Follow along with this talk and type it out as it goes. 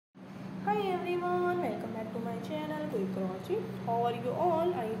Hi everyone, welcome back to my channel Quick Crochet. How are you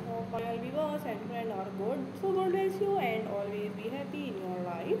all? I hope my all viewers and friends are good. So God bless you and always be happy in your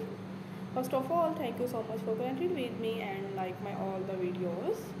life. First of all, thank you so much for connecting with me and like my all the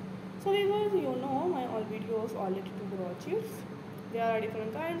videos. So viewers, you know my all videos are related to crochets. There are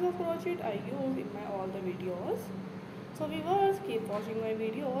different kinds of crochet I use in my all the videos. So viewers, keep watching my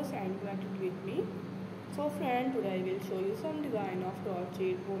videos and connected with me. So friend, today I will show you some design of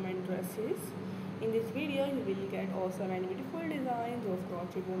crochet women dresses. In this video you will get awesome and beautiful designs of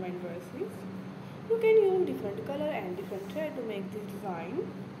crochet women dresses. You can use different color and different thread to make this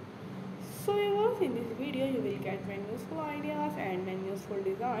design. So viewers, in this video you will get many useful ideas and many useful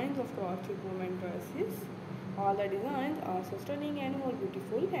designs of crochet women dresses. All the designs are so stunning and more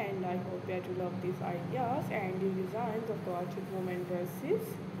beautiful, and I hope that you love these ideas and these designs of crochet women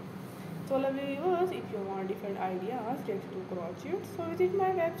dresses. So lovely viewers, if you want different ideas related to crochet, so visit my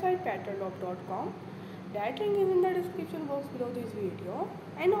website patternlove.com. That link is in the description box below this video.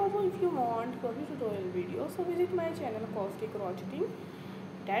 And also if you want crochet tutorial videos, so visit my channel Coste Crocheting.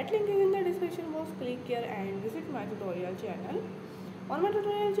 That link is in the description box. Click here and visit my tutorial channel. On my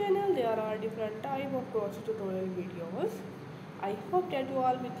tutorial channel there are different type of crochet tutorial videos. I hope that you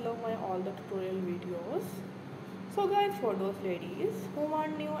all will love my all the tutorial videos. So guys, for those ladies who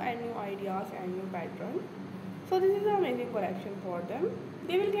want new ideas and new pattern, so this is an amazing collection for them.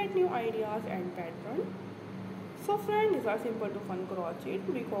 They will get new ideas and pattern. So friends, these are simple to fun crochet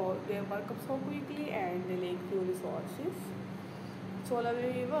because they work up so quickly and they lack few resources. So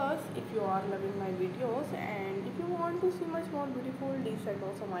lovely viewers, if you are loving my videos and if you want to see much more beautiful these and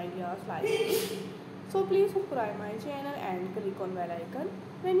awesome ideas like this, so please subscribe my channel and click on bell icon.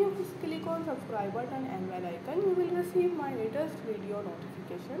 When you click on subscribe button and bell icon, you will receive my latest video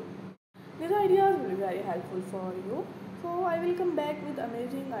notification. These ideas will be very helpful for you. So I will come back with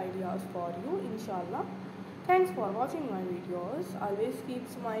amazing ideas for you, inshallah. Thanks for watching my videos. Always keep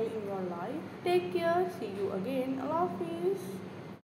smiling in your life. Take care. See you again. Allah Hafiz.